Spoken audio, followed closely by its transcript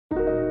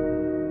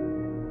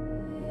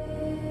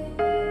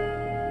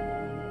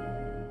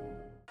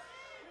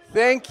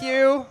Thank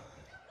you.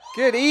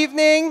 Good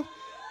evening,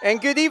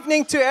 and good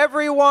evening to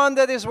everyone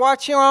that is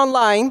watching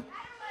online.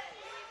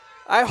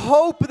 I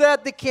hope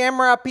that the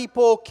camera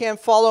people can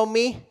follow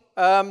me.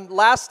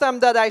 Last time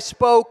that I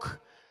spoke,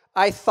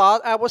 I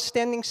thought I was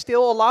standing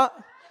still a lot,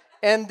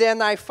 and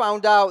then I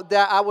found out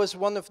that I was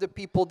one of the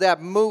people that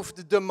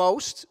moved the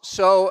most.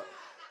 So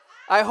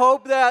I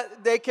hope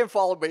that they can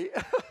follow me.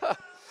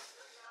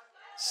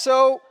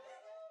 So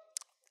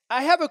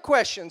I have a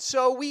question.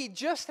 So we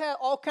just had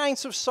all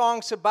kinds of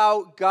songs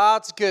about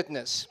God's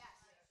goodness.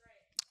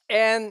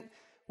 And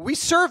we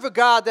serve a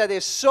God that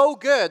is so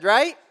good,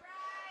 right?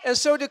 And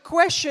so the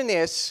question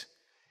is,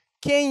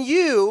 can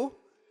you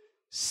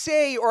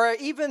say or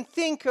even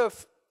think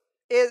of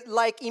it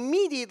like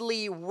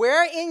immediately,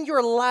 where in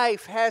your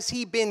life has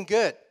He been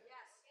good?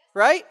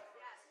 Right?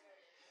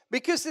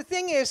 Because the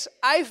thing is,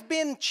 I've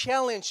been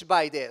challenged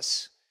by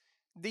this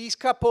these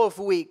couple of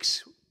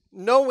weeks,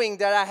 knowing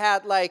that I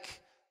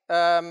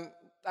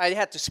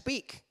had to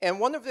speak. And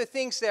one of the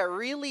things that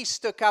really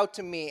stuck out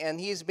to me, and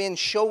He's been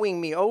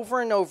showing me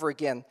over and over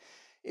again,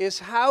 is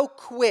how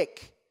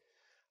quick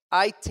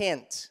I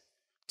tend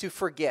to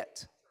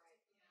forget.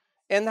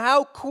 And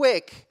how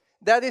quick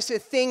that is a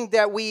thing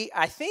that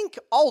I think,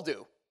 all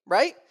do,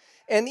 right?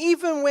 And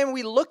even when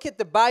we look at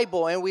the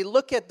Bible and we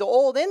look at the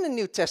Old and the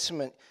New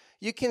Testament,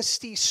 you can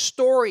see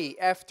story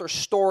after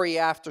story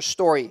after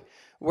story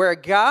where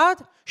God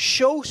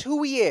shows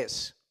who He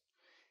is.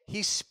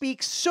 He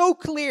speaks so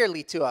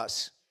clearly to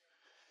us.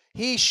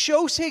 He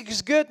shows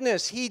His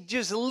goodness. He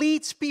just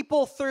leads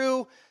people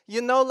through,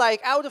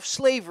 like out of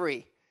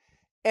slavery.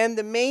 And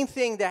the main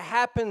thing that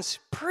happens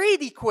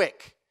pretty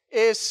quick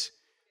is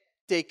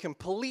they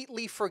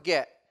completely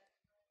forget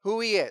who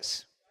He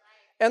is.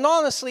 And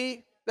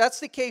honestly, that's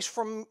the case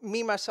for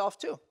me, myself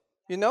too.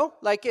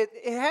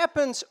 It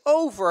happens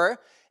over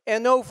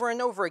and over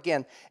and over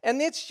again.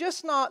 And it's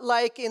just not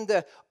like in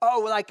the,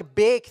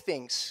 big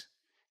things.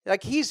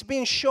 Like He's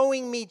been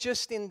showing me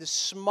just in the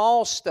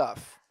small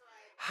stuff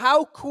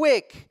how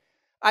quick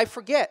I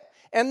forget.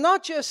 And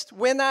not just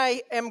when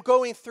I am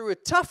going through a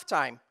tough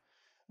time,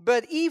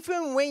 but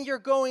even when you're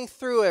going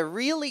through a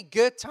really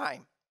good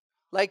time.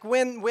 Like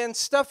when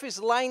stuff is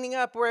lining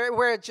up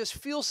where it just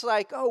feels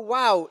like, oh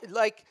wow,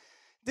 like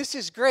this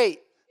is great.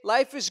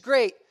 Life is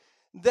great.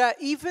 That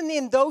even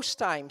in those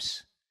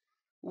times,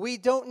 we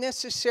don't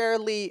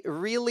necessarily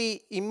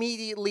really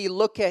immediately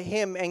look at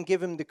Him and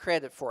give Him the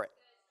credit for it.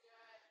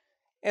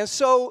 And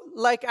so,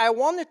 I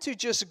wanted to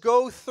just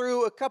go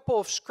through a couple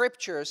of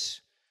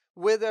scriptures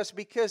with us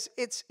because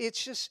it's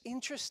just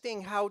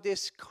interesting how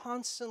this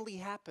constantly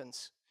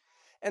happens.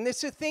 And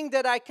it's a thing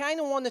that I kind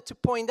of wanted to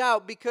point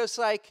out because,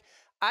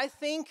 I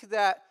think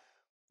that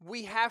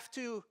we have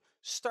to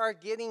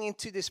start getting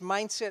into this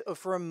mindset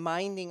of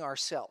reminding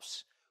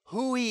ourselves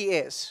who He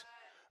is.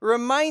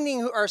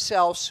 Reminding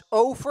ourselves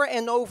over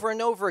and over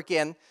and over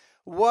again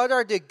what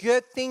are the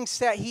good things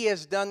that He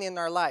has done in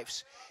our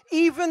lives.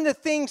 Even the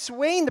things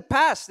way in the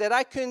past that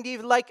I couldn't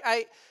even,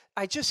 I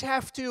just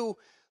have to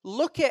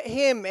look at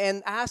Him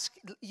and ask,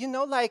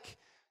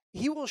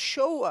 He will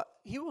show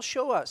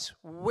us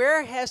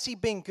where has He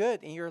been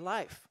good in your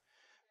life,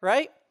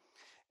 right?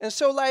 And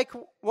so,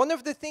 one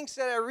of the things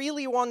that I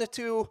really wanted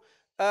to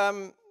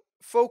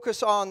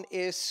focus on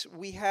is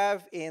we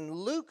have in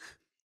Luke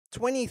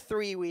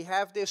 23, we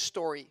have this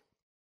story.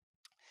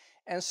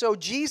 And so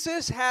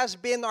Jesus has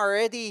been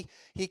already,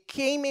 He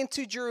came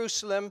into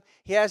Jerusalem,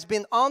 He has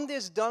been on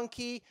this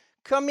donkey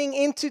coming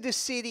into the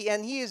city,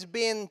 and He has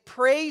been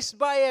praised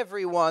by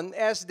everyone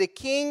as the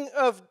King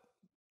of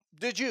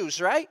the Jews,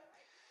 right?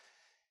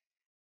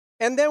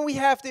 And then we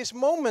have this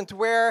moment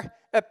where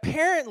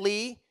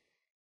apparently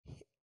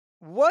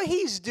what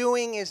He's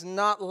doing is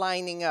not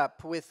lining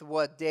up with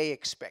what they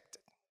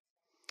expected.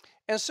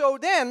 And so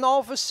then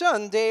all of a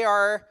sudden they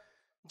are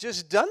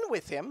just done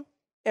with Him.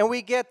 And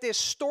we get this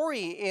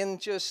story in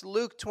just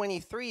Luke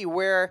 23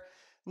 where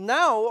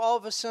now all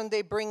of a sudden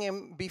they bring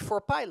Him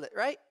before Pilate,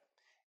 right?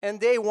 And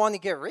they want to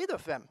get rid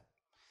of Him.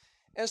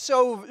 And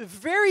so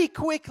very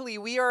quickly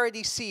we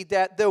already see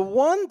that the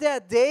one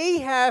that they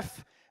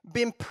have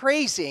been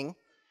praising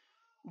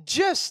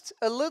just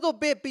a little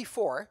bit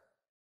before,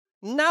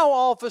 now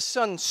all of a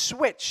sudden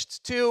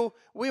switched to,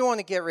 we want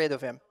to get rid of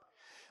Him.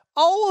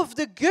 All of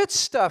the good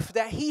stuff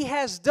that He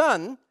has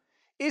done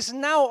is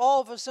now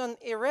all of a sudden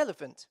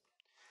irrelevant.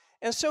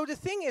 And so the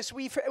thing is,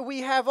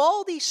 we have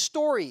all these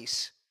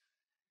stories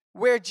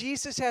where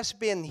Jesus has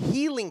been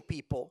healing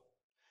people,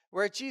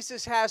 where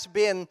Jesus has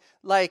been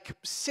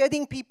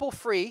setting people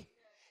free.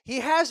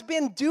 He has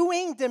been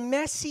doing the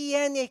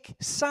messianic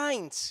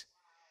signs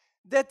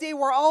that they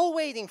were all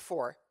waiting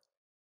for.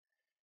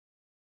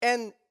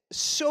 And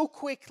so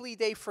quickly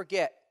they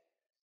forget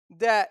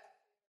that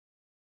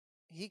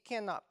He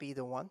cannot be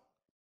the one.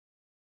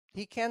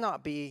 He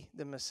cannot be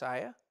the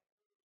Messiah.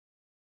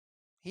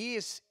 He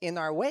is in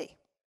our way,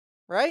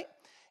 right?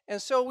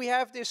 And so we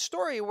have this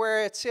story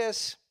where it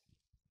says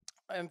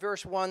in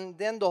verse 1,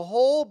 then the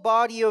whole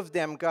body of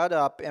them got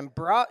up and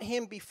brought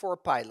Him before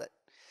Pilate.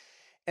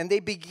 And they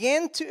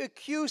began to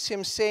accuse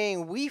him,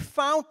 saying, "We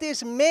found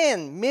this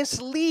man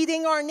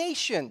misleading our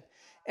nation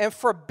and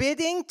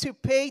forbidding to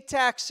pay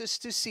taxes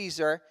to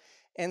Caesar,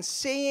 and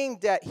saying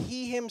that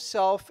he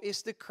himself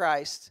is the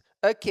Christ,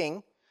 a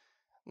king."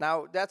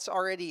 Now, that's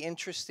already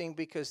interesting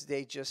because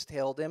they just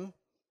held him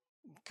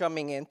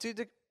coming into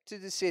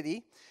the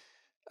city.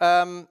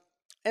 And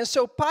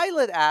so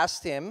Pilate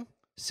asked him,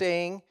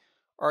 saying,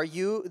 "Are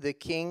you the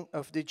king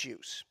of the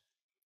Jews?"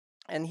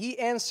 And he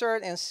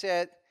answered and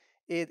said,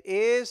 "It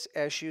is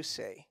as you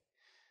say."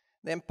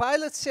 Then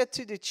Pilate said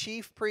to the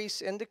chief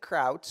priests and the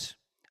crowds,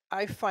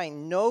 "I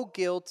find no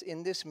guilt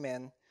in this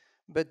man."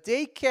 But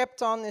they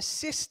kept on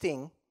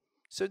insisting.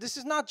 So this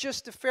is not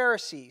just the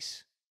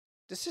Pharisees.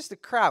 This is the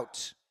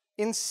crowds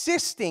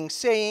insisting,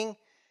 saying,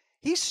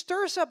 "He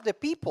stirs up the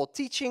people,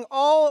 teaching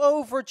all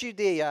over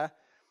Judea,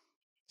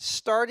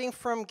 starting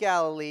from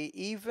Galilee,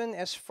 even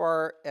as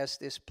far as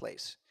this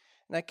place."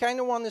 And I kind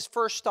of want to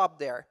first stop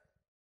there.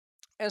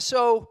 And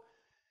so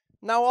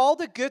now all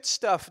the good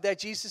stuff that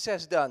Jesus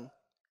has done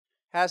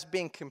has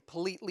been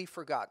completely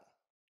forgotten.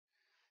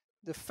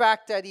 The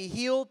fact that he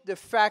healed, the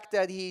fact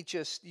that he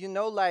just,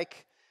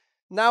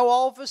 now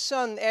all of a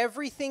sudden,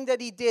 everything that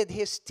he did,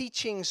 his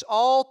teachings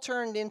all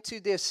turned into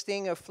this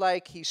thing of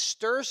he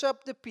stirs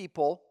up the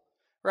people,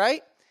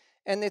 right?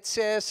 And it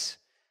says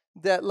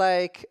that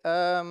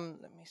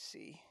let me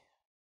see.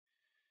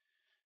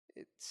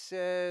 It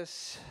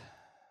says,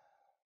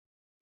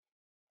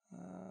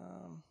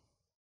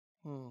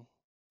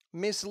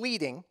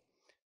 misleading.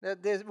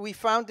 That we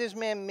found this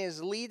man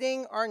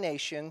misleading our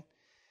nation.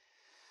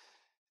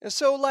 And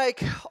so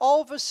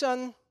all of a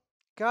sudden,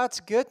 God's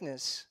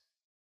goodness,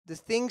 the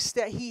things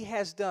that he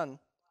has done,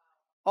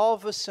 all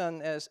of a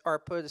sudden are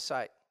put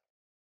aside.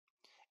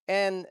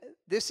 And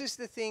this is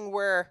the thing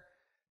where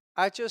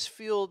I just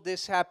feel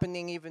this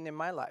happening even in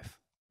my life.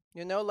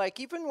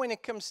 Even when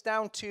it comes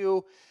down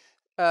to,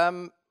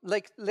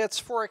 let's,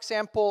 for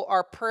example,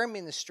 our prayer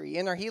ministry,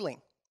 inner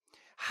healing.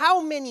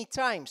 How many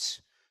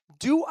times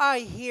do I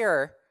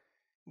hear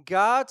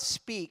God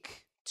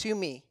speak to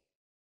me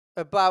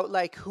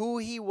about who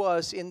he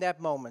was in that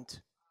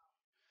moment?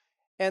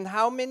 And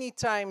how many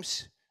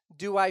times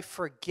do I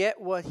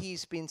forget what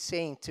he's been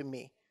saying to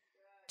me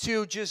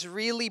to just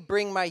really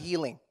bring my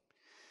healing?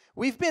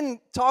 We've been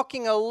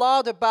talking a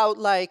lot about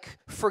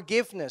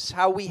forgiveness,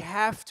 how we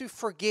have to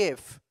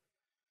forgive.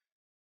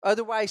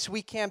 Otherwise,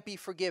 we can't be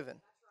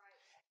forgiven.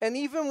 And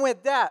even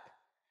with that,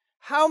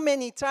 how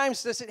many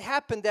times does it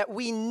happen that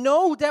we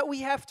know that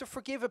we have to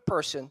forgive a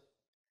person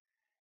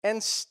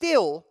and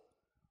still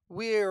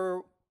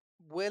we're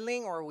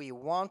willing or we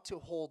want to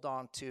hold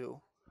on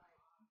to,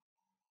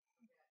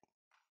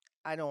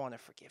 I don't want to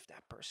forgive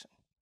that person,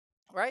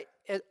 right?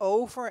 It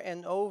over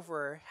and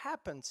over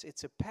happens.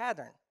 It's a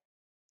pattern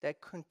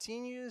that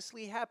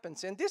continuously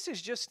happens. And this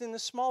is just in a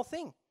small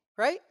thing,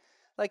 right?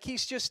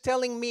 He's just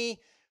telling me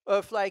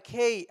of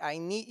hey, I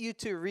need you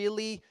to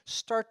really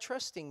start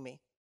trusting me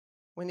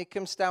when it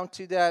comes down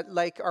to that,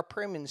 our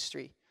prayer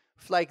ministry.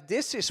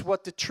 This is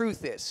what the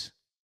truth is.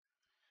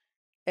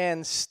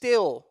 And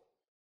still,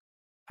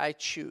 I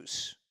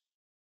choose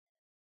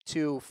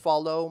to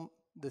follow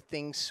the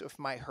things of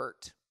my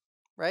hurt,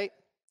 right?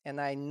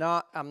 And I'm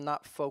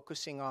not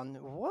focusing on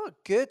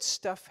what good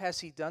stuff has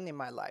he done in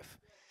my life.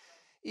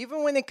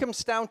 Even when it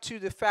comes down to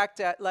the fact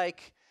that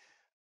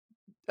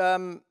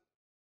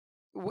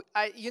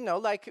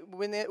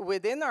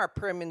within our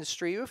prayer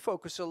ministry, we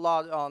focus a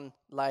lot on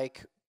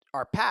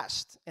our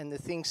past and the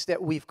things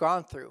that we've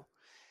gone through.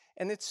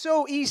 And it's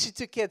so easy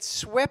to get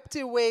swept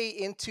away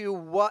into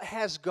what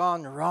has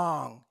gone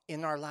wrong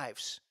in our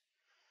lives.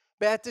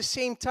 But at the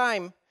same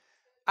time,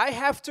 I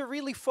have to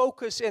really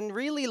focus and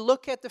really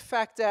look at the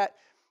fact that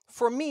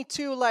for me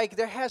too,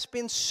 there has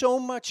been so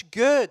much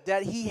good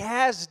that he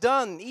has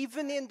done,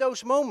 even in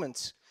those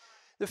moments.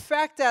 The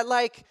fact that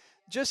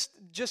just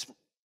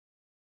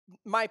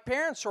my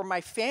parents or my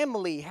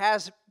family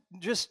has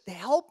just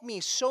helped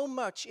me so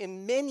much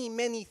in many,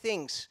 many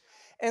things.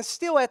 And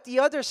still at the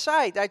other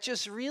side, I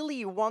just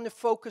really want to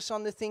focus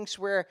on the things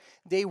where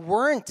they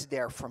weren't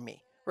there for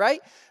me, right?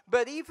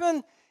 But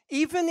even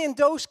in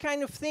those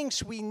kind of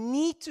things, we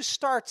need to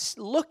start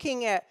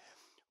looking at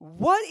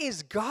what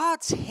is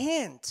God's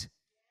hand?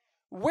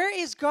 Where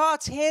is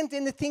God's hand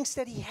in the things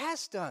that he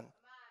has done?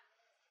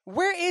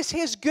 Where is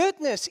his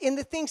goodness in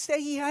the things that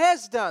he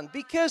has done?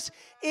 Because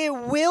it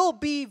will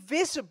be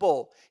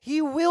visible.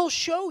 He will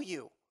show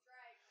you.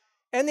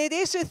 And it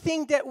is a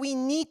thing that we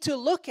need to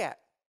look at.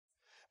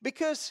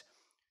 Because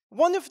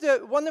one of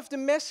the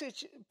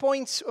message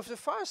points of the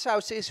Father's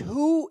house is,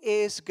 who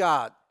is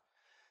God?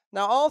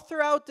 Now, all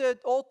throughout the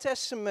Old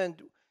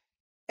Testament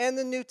and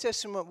the New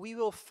Testament, we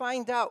will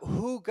find out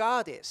who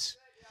God is.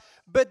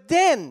 But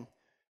then,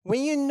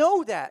 when you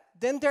know that,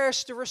 then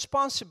there's the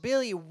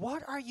responsibility.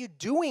 What are you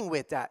doing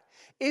with that?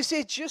 Is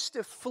it just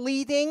a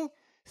fleeting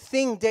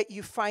thing that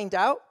you find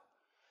out?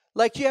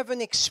 You have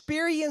an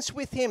experience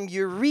with him,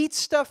 you read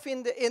stuff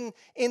in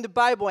the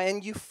Bible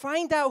and you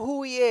find out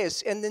who he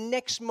is, and the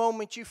next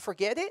moment you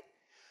forget it?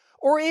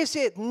 Or is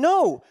it,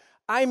 no,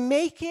 I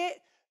make it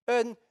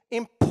an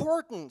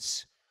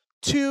importance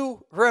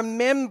to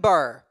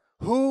remember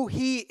who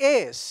He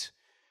is.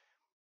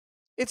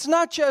 It's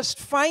not just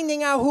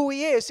finding out who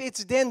He is,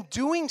 it's then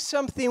doing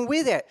something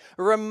with it,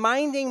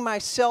 reminding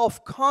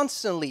myself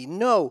constantly,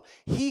 no,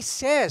 He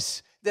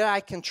says that I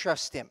can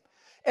trust Him.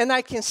 And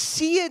I can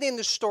see it in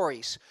the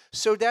stories.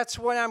 So that's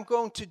what I'm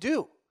going to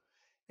do.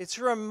 It's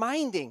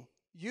reminding,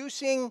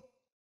 using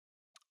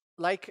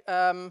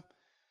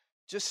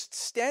just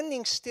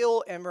standing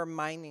still and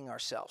reminding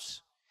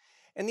ourselves.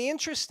 And the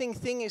interesting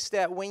thing is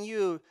that when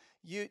you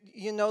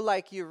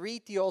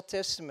read the Old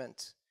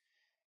Testament,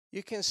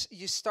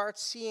 you start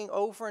seeing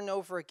over and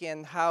over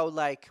again how,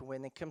 like,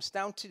 when it comes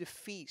down to the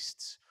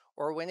feasts,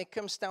 or when it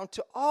comes down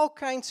to all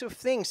kinds of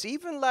things,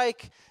 even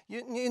like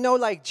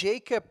like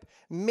Jacob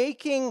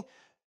making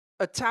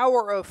a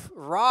tower of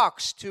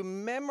rocks to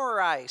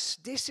memorize,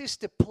 this is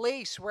the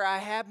place where I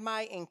have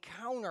my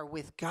encounter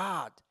with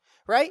God,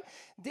 right?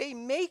 They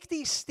make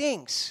these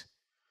things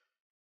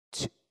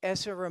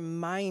as a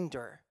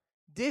reminder,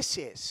 this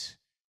is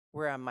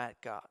where I'm at,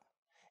 God.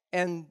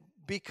 And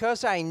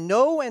because I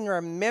know and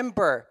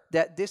remember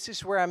that this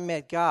is where I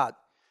met God,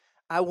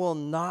 I will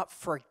not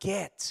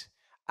forget.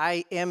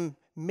 I am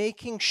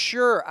making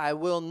sure I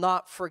will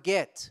not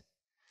forget.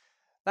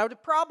 Now the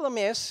problem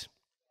is,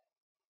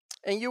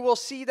 and you will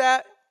see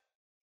that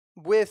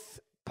with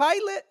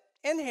Pilate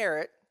and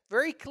Herod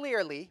very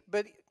clearly,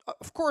 but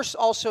of course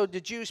also the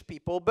Jewish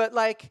people, but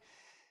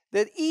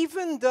that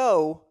even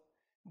though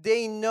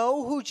they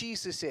know who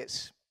Jesus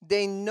is,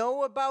 they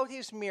know about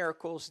His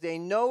miracles, they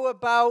know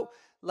about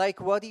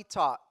what He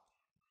taught,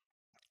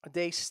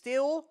 they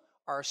still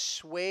are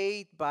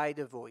swayed by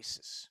the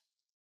voices.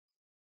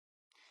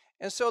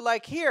 And so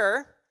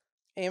here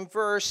in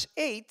verse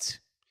 8,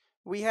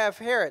 we have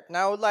Herod.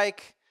 Now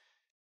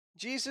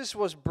Jesus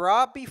was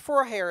brought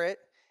before Herod,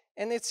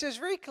 and it says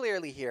very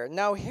clearly here,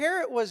 now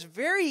Herod was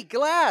very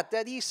glad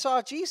that he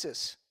saw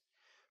Jesus,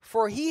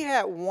 for he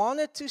had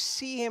wanted to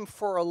see Him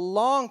for a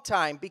long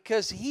time,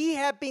 because he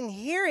had been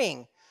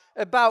hearing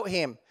about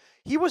Him.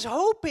 He was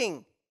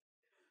hoping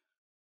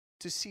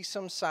to see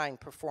some sign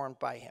performed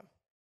by Him.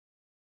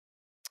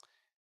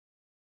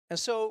 And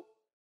so,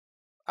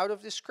 out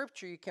of the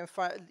scripture, you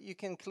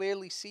can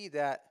clearly see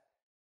that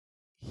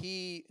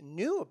he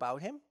knew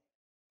about Him.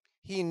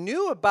 He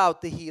knew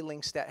about the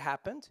healings that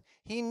happened.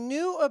 He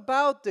knew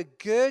about the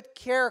good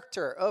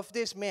character of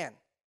this man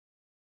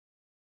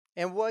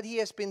and what he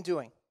has been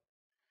doing.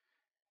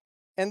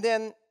 And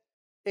then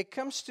it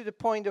comes to the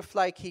point of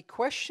he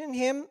questioned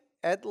Him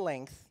at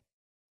length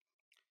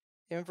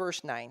in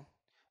verse 9,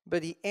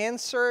 but He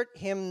answered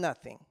him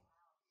nothing.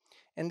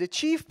 And the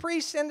chief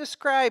priests and the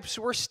scribes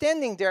were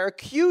standing there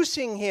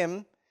accusing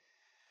Him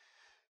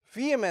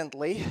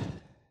vehemently.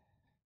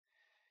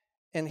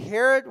 And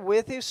Herod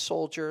with his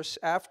soldiers,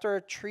 after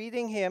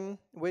treating Him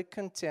with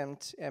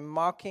contempt and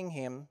mocking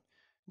Him,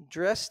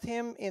 dressed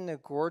Him in a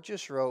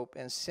gorgeous robe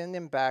and sent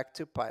Him back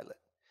to Pilate.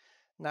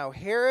 Now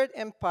Herod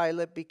and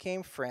Pilate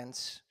became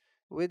friends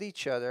with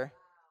each other,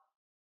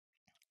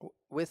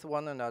 with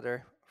one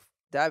another,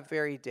 that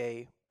very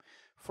day.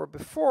 For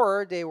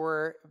before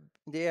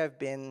they have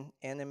been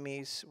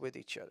enemies with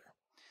each other.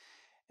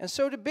 And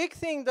so the big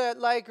thing that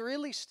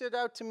really stood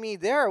out to me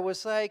there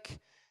was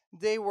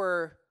they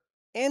were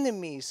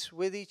enemies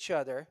with each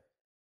other,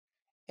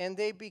 and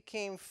they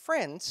became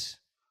friends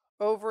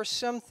over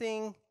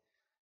something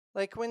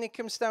when it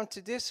comes down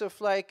to this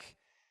of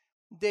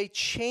they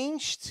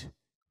changed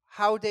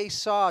how they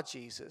saw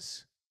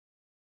Jesus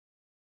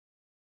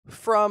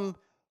from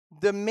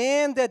the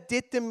man that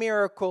did the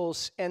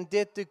miracles and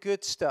did the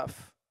good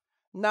stuff.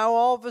 Now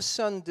all of a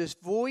sudden the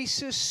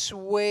voices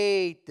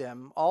swayed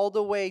them all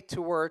the way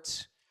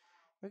towards,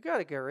 we got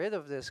to get rid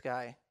of this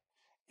guy.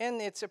 And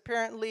it's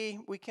apparently,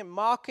 we can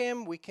mock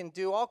him, we can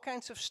do all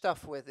kinds of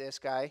stuff with this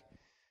guy.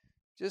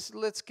 Just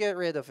let's get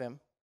rid of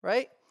him,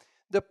 right?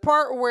 The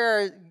part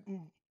where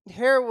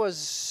Herod was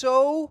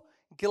so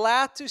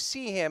glad to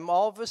see Him,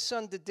 all of a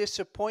sudden the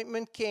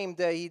disappointment came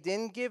that He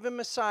didn't give him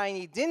a sign,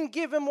 He didn't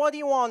give him what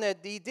he wanted,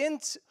 He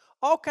didn't,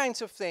 all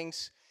kinds of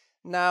things.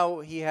 Now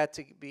He had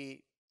to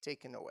be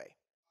taken away.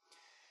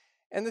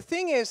 And the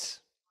thing is,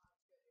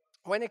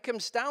 when it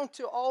comes down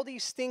to all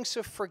these things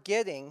of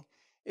forgetting,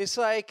 it's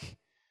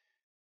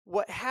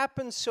what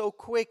happens so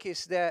quick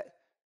is that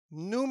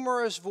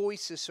numerous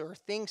voices or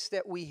things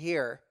that we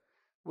hear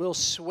will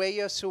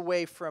sway us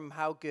away from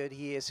how good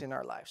He is in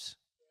our lives.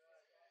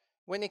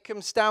 When it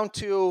comes down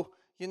to,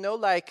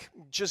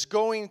 just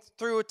going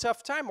through a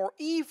tough time, or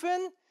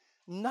even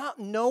not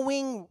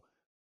knowing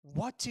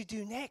what to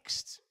do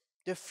next,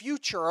 the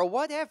future or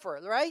whatever,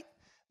 right?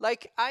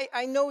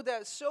 I know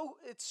that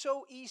it's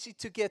so easy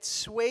to get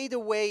swayed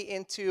away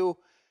into,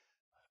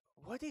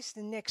 what is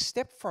the next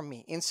step for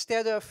me?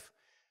 Instead of,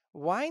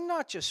 why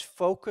not just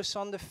focus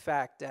on the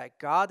fact that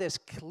God has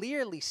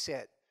clearly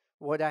said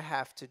what I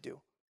have to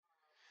do?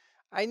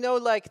 I know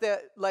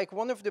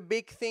one of the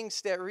big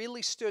things that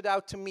really stood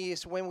out to me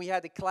is when we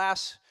had a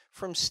class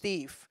from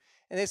Steve.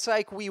 And it's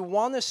we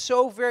want to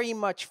so very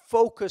much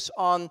focus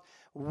on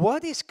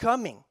what is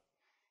coming.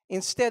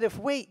 Instead of,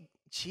 wait,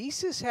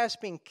 Jesus has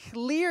been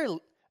clear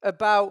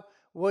about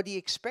what he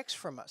expects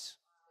from us.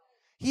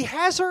 He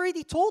has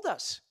already told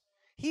us.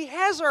 He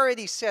has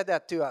already said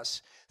that to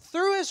us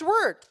through his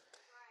word.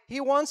 He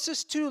wants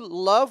us to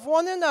love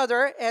one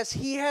another as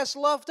he has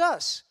loved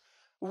us.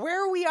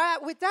 Where are we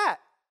at with that?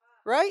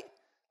 Right?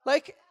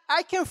 Like,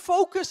 I can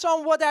focus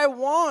on what I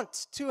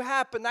want to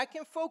happen. I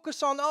can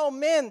focus on, oh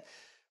man,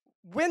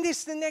 when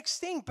is the next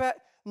thing? But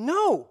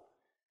no,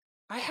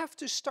 I have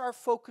to start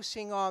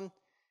focusing on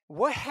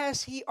what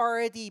has he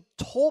already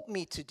told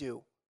me to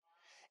do.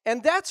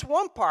 And that's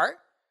one part.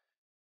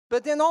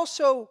 But then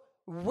also,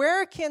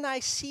 where can I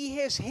see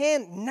his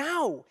hand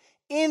now,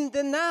 in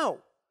the now?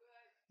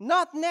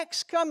 Not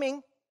next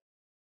coming,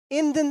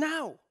 in the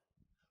now.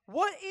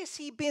 What has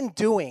he been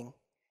doing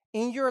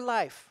in your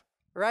life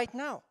right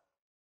now?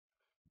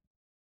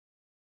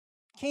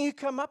 Can you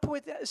come up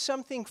with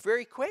something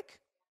very quick?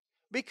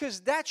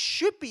 Because that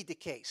should be the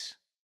case,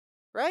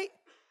 right?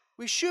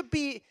 We should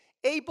be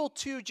able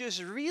to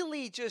just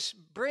really just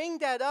bring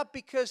that up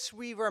because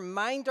we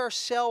remind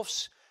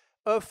ourselves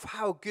of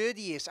how good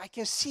he is. I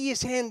can see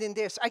his hand in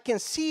this. I can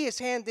see his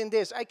hand in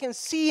this. I can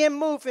see him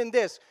move in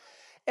this.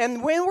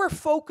 And when we're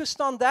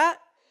focused on that,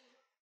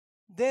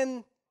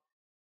 then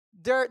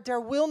there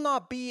will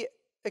not be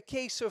a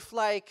case of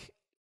like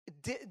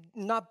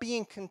not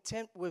being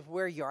content with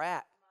where you're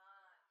at.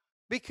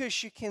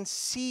 Because you can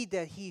see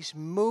that he's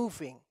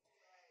moving,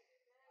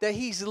 that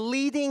he's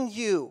leading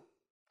you.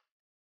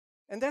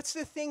 And that's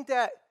the thing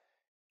that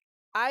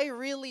I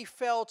really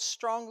felt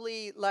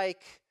strongly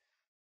like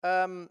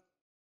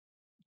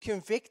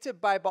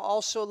convicted by, but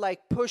also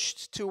like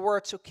pushed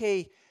towards,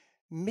 okay,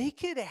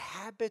 make it a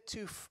habit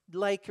to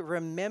like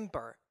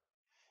remember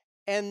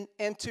and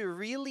to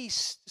really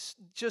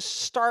just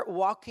start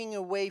walking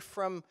away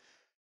from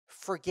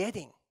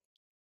forgetting,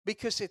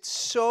 because it's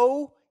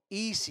so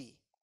easy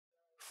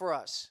for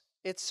us.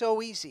 It's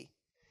so easy.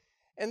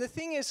 And the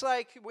thing is,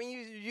 like,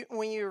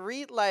 when you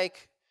read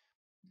like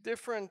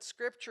different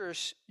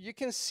scriptures, you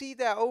can see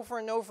that over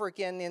and over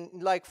again. In,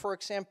 like, for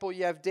example,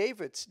 you have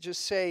David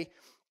just say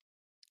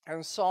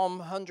in Psalm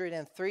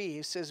 103,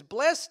 he says,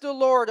 "Bless the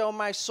Lord, O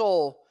my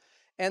soul,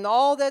 and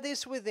all that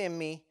is within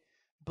me.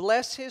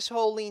 Bless his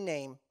holy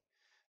name.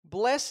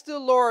 Bless the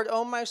Lord,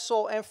 O my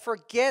soul, and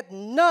forget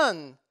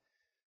none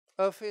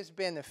of his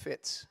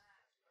benefits."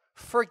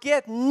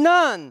 Forget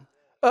none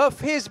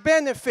of his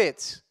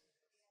benefits,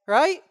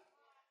 right?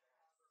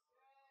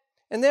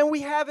 And then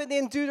we have it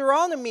in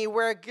Deuteronomy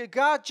where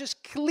God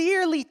just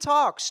clearly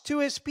talks to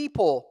his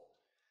people.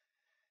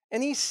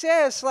 And he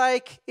says,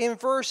 like in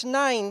verse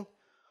 9,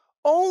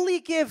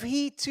 "Only give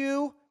heed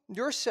to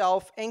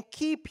yourself and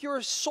keep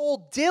your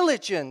soul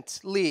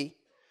diligently,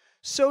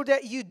 so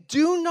that you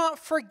do not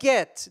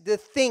forget the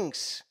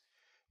things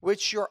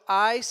which your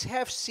eyes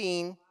have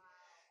seen,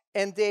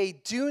 and they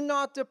do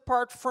not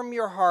depart from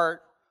your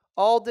heart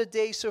all the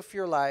days of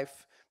your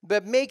life,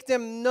 but make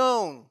them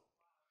known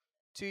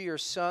to your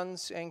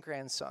sons and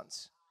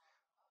grandsons."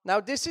 Now,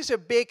 this is a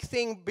big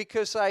thing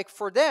because, like,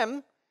 for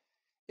them,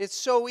 it's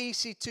so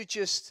easy to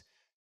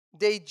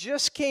they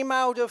just came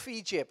out of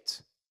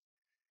Egypt.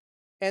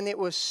 And it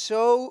was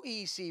so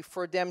easy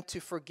for them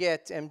to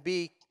forget and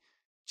be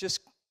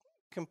just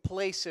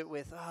complacent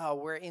with, oh,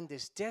 we're in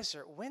this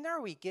desert. When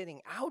are we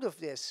getting out of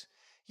this?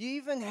 You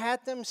even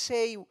had them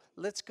say,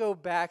 let's go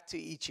back to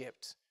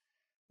Egypt.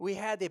 We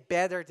had it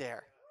better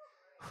there.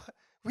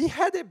 We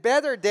had it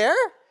better there?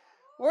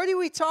 What are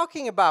we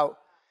talking about?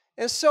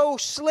 And so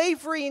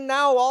slavery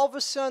now all of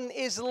a sudden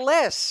is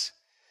less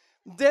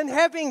than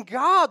having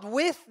God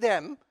with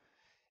them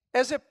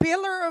as a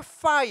pillar of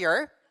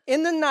fire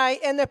in the night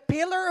and a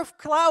pillar of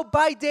cloud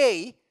by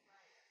day,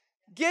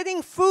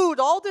 getting food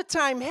all the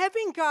time,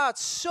 having God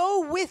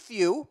so with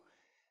you.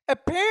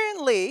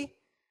 Apparently,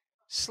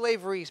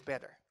 slavery is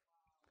better.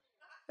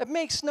 It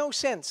makes no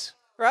sense,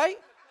 right?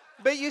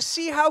 But you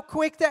see how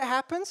quick that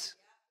happens?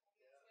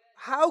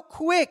 How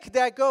quick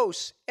that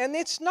goes. And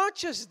it's not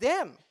just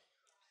them.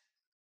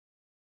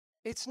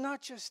 It's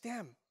not just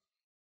them.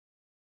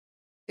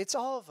 It's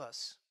all of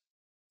us.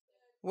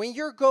 When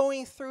you're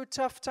going through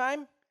tough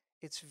time,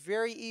 it's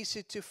very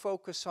easy to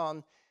focus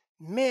on,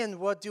 man,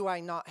 what do I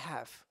not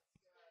have?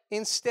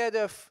 Instead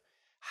of,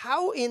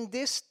 how in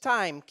this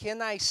time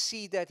can I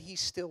see that he's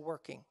still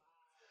working?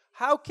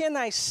 How can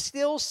I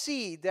still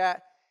see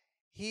that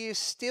he is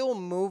still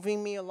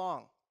moving me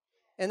along?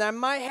 And I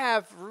might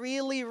have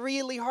really,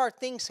 really hard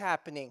things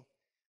happening,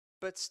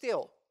 but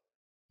still,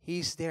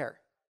 he's there.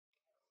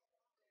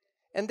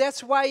 And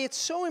that's why it's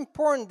so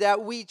important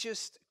that we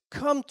just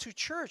come to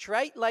church,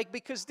 right? Like,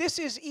 because this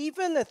is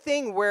even a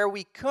thing where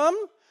we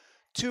come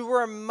to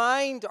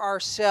remind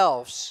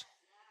ourselves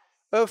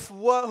of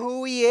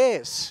who he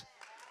is.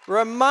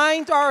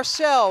 Remind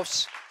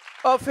ourselves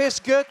of his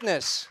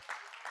goodness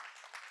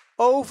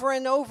over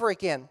and over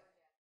again.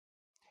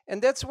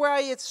 And that's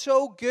why it's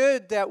so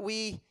good that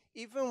we,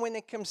 even when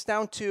it comes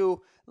down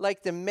to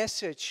like the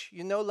message,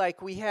 you know,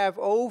 like we have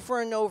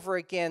over and over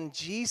again,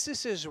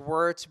 Jesus'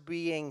 words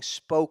being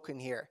spoken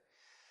here.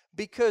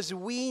 because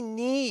we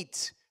need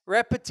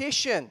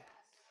repetition.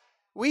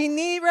 We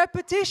need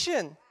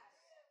repetition.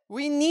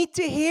 We need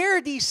to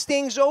hear these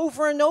things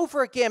over and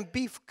over again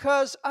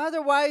because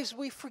otherwise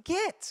we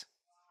forget.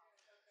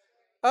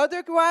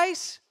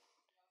 Otherwise,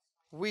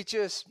 we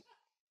just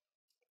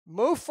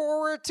move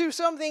forward to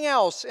something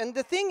else. And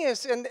the thing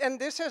is, and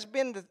this has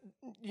been,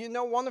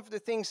 one of the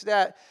things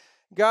that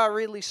God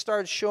really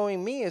started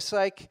showing me is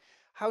like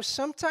how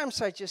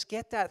sometimes I just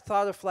get that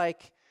thought of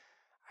like,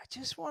 I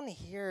just want to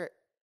hear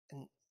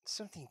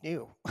something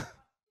new.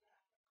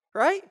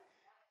 Right?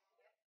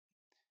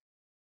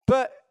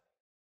 But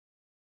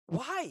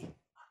why?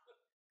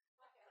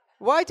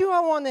 Why do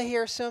I want to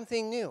hear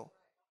something new?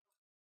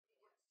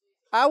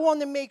 I want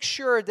to make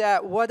sure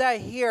that what I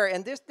hear,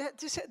 and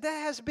that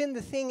has been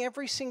the thing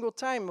every single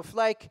time of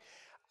like,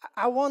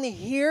 I want to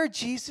hear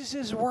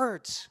Jesus'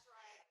 words.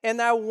 And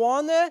I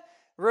want to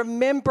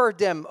remember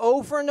them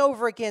over and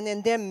over again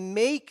and then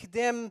make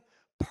them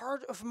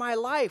part of my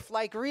life,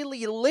 like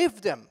really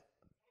live them.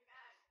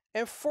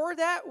 And for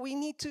that, we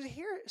need to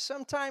hear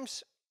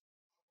sometimes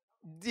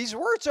these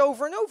words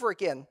over and over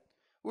again.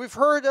 We've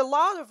heard a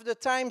lot of the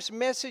times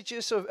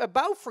messages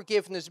about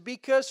forgiveness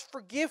because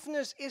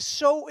forgiveness is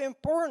so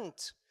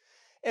important.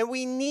 And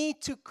we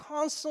need to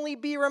constantly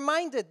be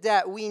reminded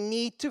that we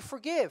need to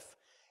forgive.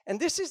 And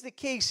this is the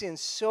case in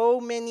so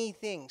many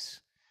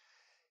things.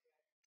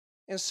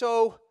 And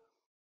so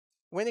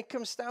when it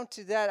comes down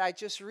to that, I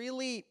just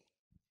really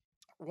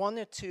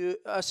wanted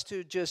us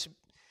to just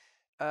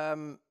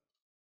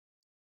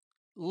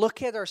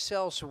look at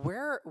ourselves.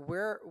 Where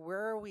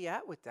are we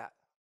at with that?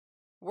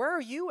 Where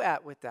are you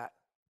at with that?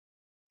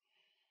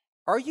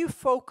 Are you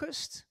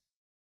focused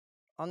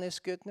on His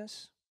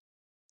goodness?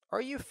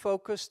 Are you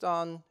focused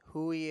on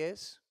who He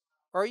is?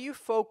 Are you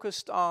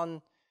focused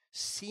on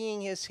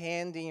seeing His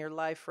hand in your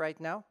life right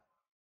now?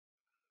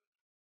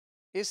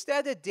 Is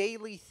that a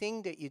daily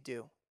thing that you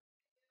do?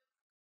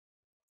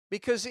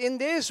 Because in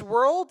this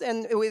world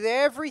and with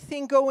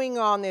everything going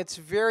on, it's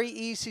very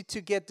easy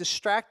to get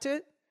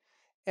distracted.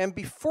 And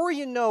before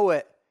you know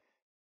it,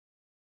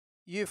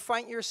 you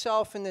find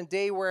yourself in a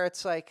day where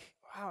it's like,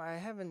 wow, I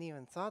haven't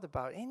even thought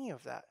about any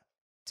of that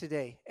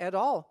today at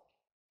all.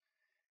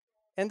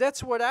 And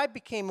that's what I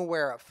became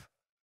aware of.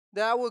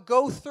 That I would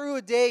go through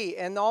a day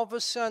and all of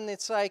a sudden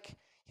it's like,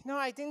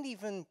 I didn't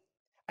even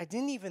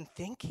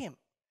thank Him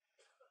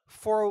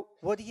for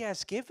what He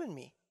has given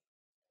me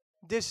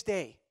this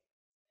day.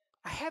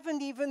 I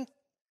haven't even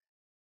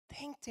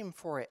thanked Him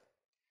for it.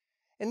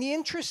 And the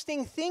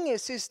interesting thing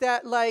is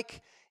that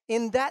like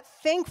in that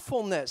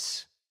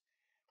thankfulness,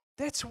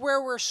 that's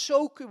where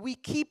we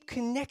keep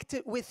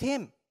connected with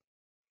Him.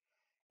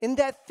 In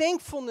that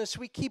thankfulness,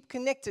 we keep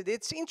connected.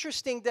 It's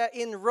interesting that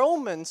in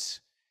Romans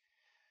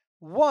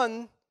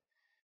 1,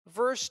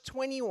 verse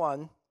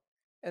 21,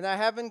 and I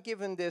haven't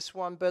given this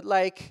one, but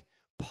like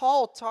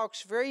Paul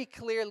talks very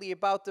clearly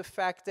about the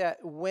fact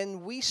that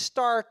when we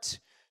start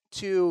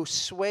to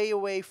sway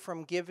away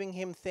from giving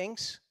Him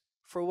thanks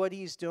for what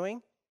He's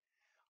doing,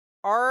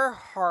 our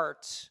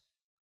hearts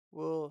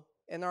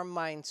and our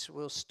minds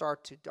will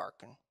start to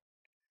darken.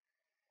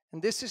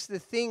 And this is the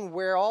thing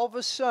where all of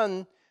a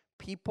sudden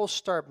people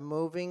start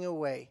moving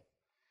away.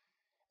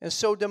 And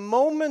so the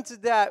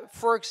moment that,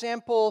 for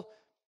example,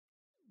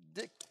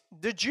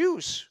 the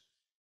Jews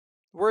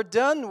were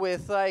done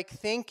with like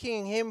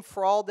thanking Him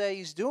for all that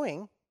He's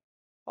doing,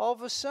 all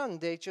of a sudden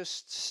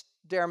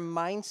their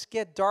minds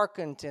get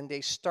darkened and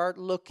they start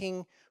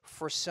looking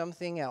for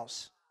something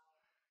else.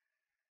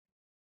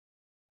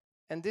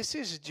 And this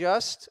is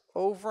just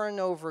over and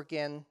over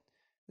again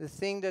the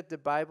thing that the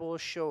Bible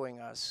is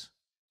showing us.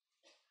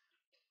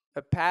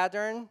 A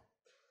pattern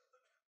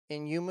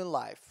in human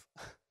life.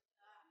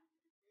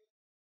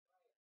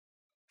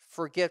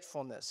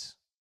 Forgetfulness.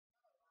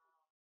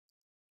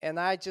 And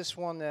I just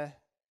want to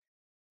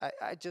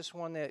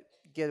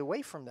get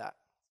away from that.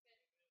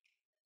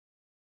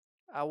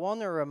 I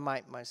want to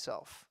remind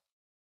myself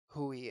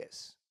who He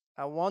is.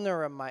 I want to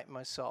remind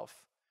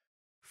myself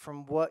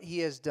from what He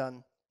has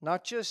done.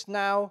 Not just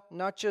now,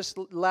 not just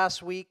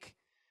last week,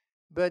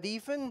 but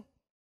even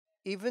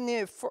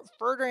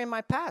further in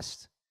my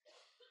past.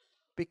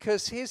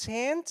 Because His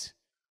hand,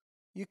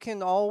 you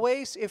can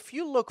always, if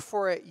you look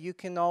for it, you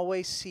can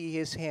always see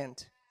His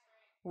hand.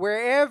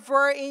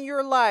 Wherever in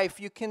your life,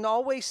 you can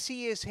always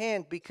see His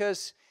hand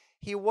because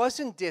He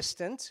wasn't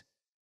distant.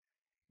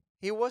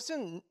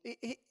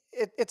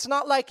 It's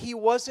not like He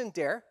wasn't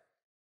there.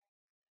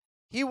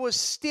 He was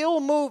still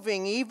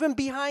moving, even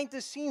behind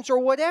the scenes or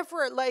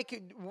whatever,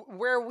 like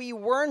where we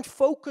weren't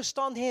focused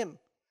on Him.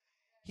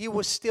 He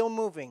was still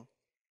moving.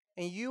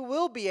 And you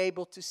will be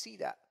able to see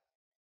that.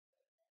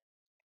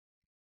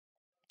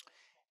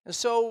 And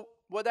so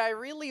what I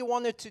really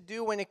wanted to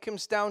do when it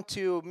comes down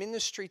to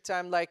ministry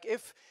time, like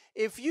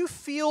if you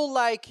feel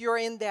like you're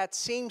in that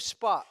same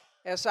spot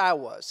as I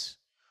was,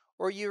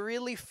 or you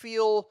really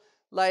feel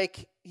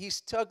like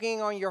He's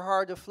tugging on your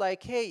heart of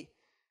like, hey,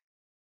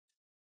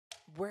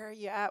 where are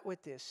you at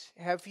with this?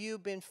 Have you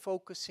been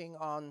focusing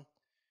on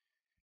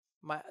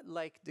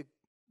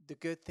the the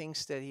good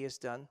things that He has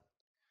done.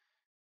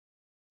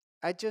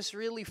 I just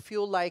really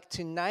feel like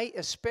tonight,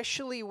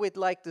 especially with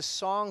like the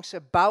songs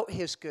about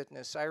His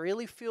goodness, I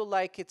really feel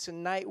like it's a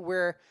night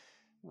where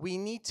we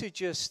need to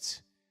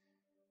just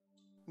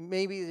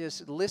maybe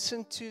just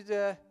listen to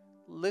the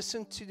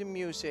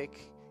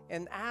music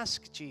and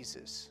ask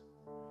Jesus,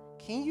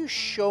 can you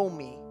show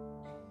me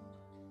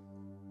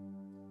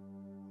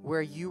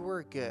where you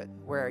were good,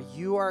 where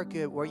you are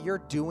good, what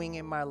you're doing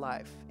in my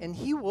life? And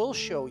He will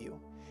show you.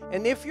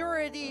 And if you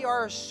already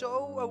are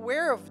so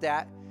aware of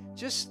that,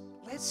 just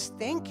let's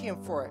thank Him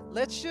for it.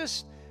 Let's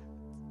just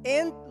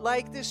end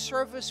like this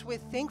service with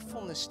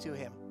thankfulness to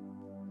Him.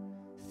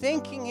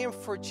 Thanking Him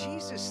for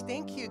Jesus.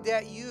 Thank you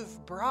that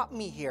you've brought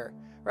me here,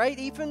 right?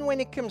 Even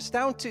when it comes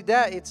down to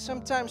that, it's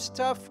sometimes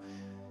tough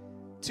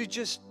to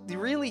just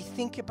really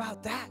think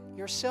about that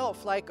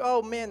yourself. Like,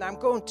 oh man, I'm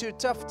going through a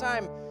tough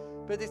time.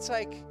 But it's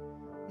like,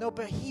 no,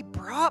 but He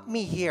brought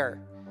me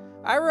here.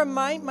 I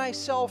remind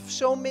myself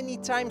so many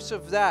times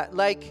of that.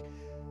 Like,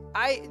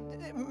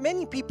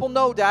 many people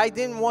know that I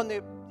didn't want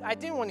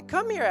to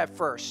come here at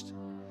first.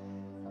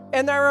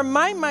 And I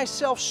remind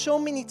myself so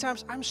many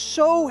times, I'm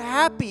so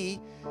happy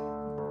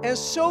and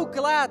so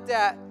glad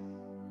that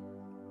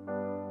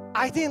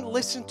I didn't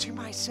listen to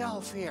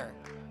myself here.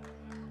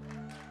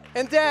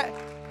 And that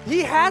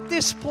He had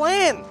this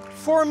plan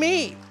for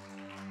me.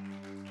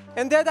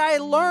 And that I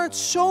learned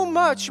so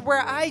much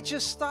where I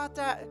just thought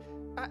that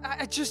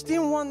I just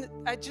didn't want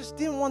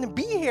to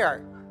be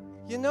here,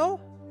 you know?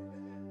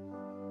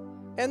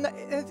 And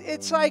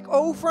it's like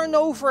over and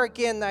over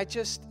again,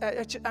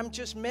 I'm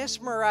just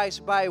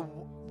mesmerized by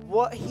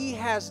what He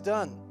has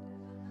done.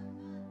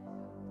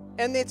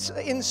 And it's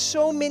in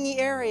so many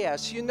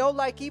areas, you know,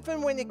 like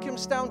even when it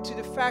comes down to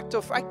the fact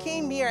of I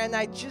came here and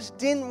I just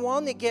didn't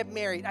want to get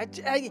married.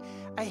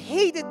 I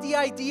hated the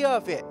idea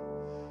of it.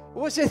 It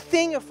was a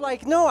thing of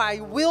like, no, I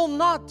will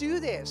not do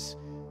this.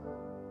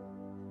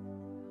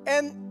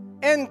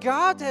 And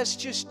God has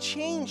just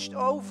changed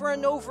over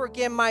and over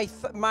again my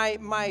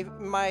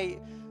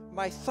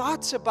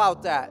thoughts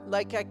about that.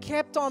 Like I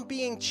kept on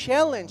being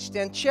challenged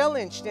and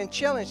challenged and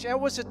challenged. And it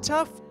was a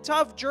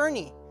tough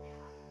journey.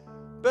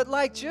 But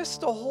like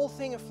just the whole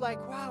thing of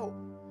like, wow,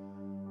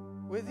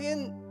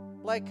 within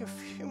like a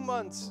few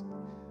months,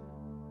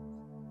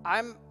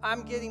 I'm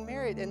getting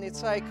married, and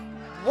it's like,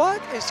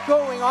 what is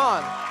going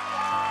on?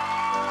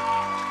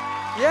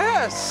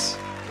 Yes,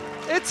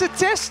 it's a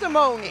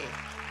testimony.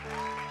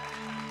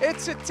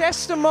 It's a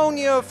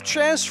testimony of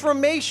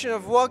transformation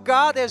of what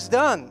God has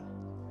done.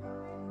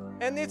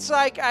 And it's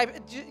like, I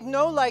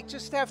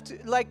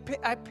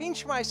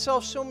pinch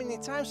myself so many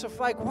times of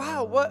like,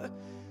 wow, what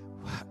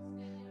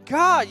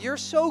God, you're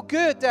so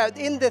good that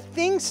in the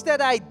things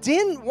that I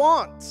didn't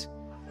want,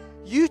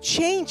 you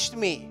changed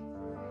me.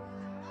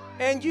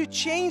 And you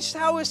changed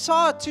how I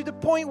saw it to the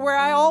point where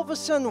I all of a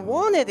sudden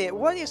wanted it.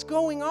 What is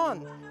going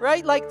on?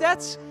 Right? Like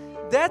that's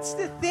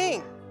the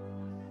thing.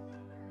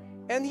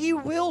 And He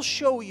will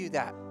show you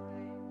that.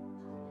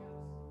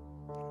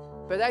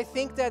 But I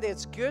think that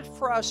it's good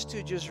for us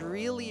to just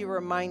really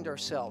remind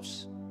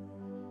ourselves,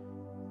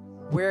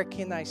 where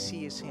can I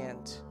see His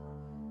hand?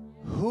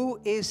 Who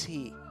is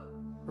He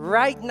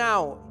right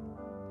now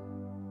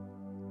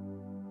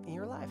in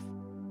your life?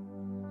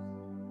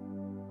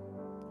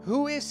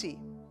 Who is He?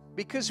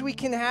 Because we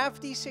can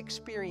have these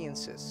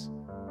experiences,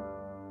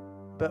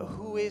 but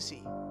who is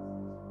He?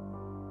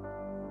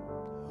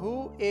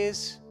 Who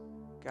is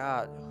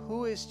God?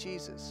 Who is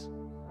Jesus?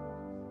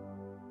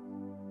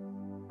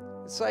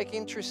 It's like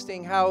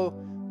interesting how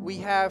we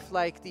have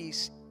like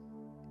these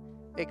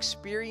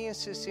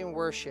experiences in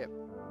worship.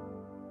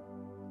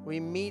 We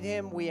meet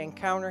Him, we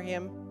encounter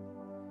Him,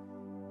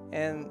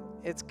 and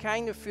it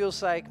kind of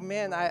feels like,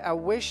 man, I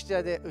wish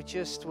that it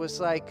just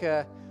was like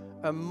a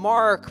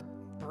mark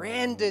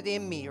branded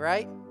in me,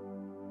 right?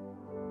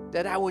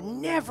 That I would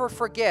never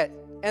forget.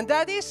 And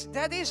that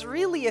is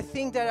really a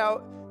thing that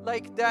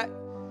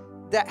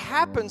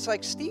happens.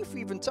 Like Steve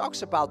even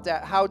talks about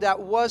that, how that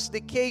was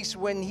the case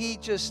when he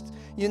just,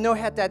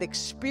 had that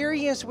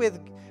experience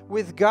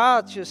with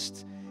God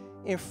just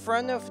in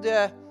front of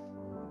the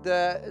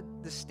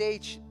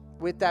stage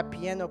with that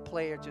piano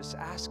player, just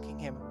asking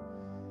Him.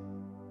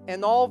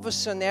 And all of a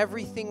sudden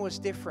everything was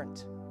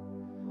different.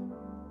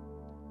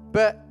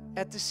 But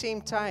at the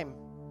same time,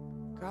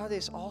 God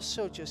is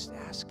also just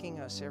asking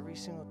us every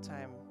single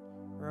time,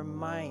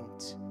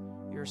 remind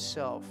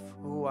yourself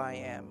who I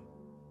am.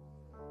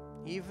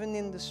 Even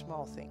in the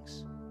small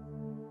things.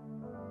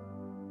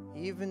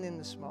 Even in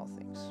the small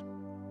things.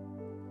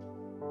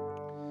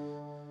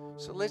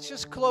 So let's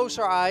just close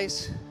our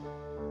eyes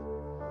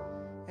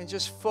and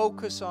just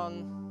focus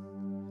on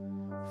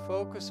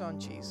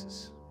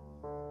Jesus.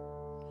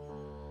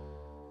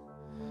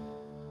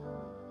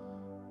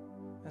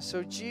 And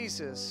so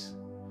Jesus,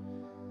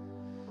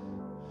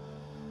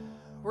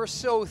 we're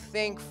so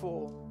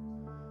thankful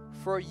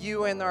for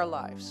You in our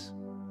lives.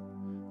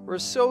 We're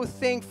so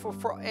thankful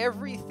for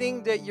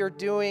everything that You're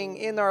doing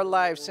in our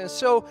lives. And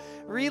so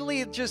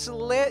really just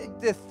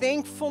let the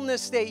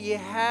thankfulness that You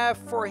have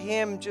for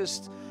Him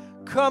just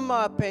come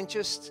up and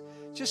just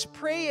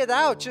pray it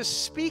out.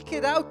 Just speak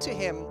it out to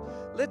Him.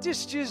 Let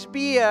this just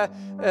be a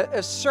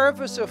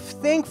service of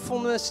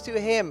thankfulness to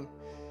Him.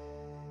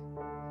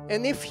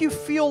 And if you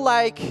feel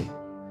like,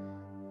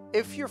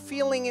 if you're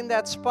feeling in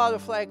that spot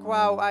of like,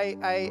 wow,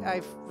 I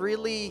have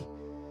really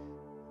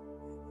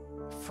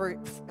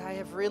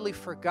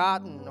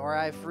forgotten, or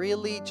I've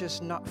really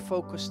just not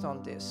focused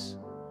on this,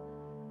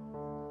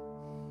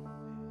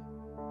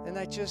 then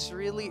I just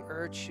really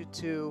urge you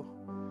to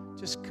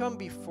just come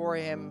before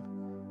Him.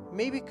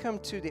 Maybe come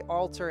to the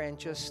altar and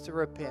just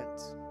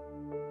repent.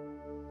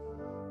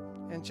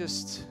 And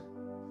just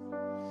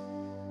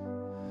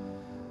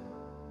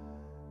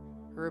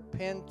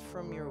repent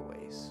from your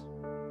ways.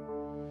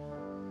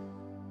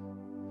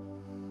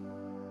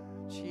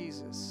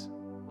 Jesus.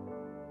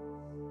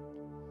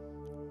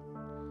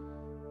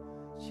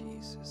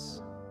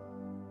 Jesus.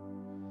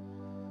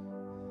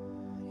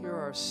 You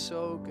are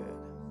so good.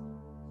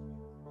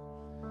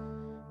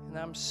 And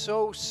I'm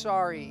so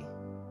sorry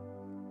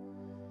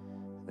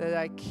that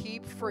I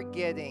keep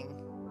forgetting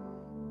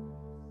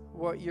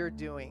what you're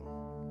doing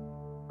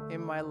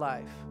in my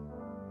life.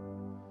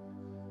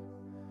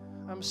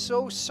 I'm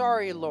so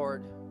sorry,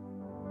 Lord,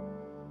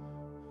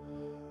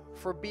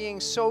 for being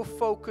so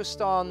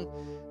focused on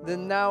the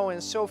now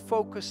and so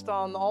focused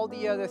on all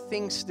the other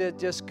things that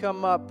just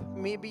come up,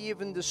 maybe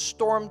even the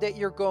storm that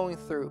you're going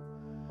through.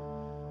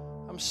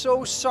 I'm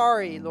so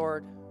sorry,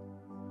 Lord,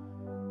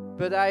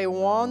 but I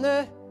want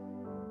to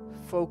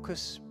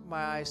focus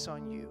my eyes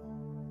on you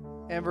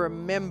and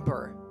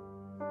remember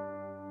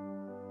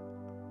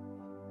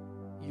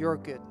your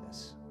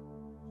goodness.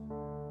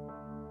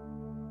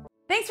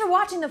 Thanks for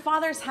watching the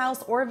Father's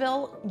House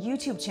Orville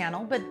YouTube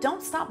channel, but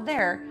don't stop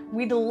there.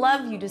 We'd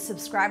love you to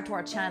subscribe to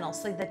our channel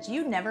so that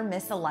you never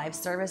miss a live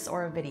service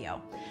or a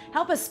video.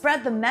 Help us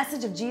spread the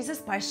message of Jesus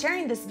by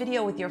sharing this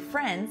video with your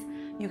friends.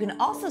 You can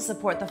also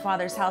support the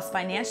Father's House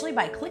financially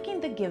by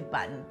clicking the Give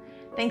button.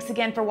 Thanks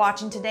again for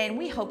watching today, and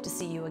we hope to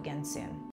see you again soon.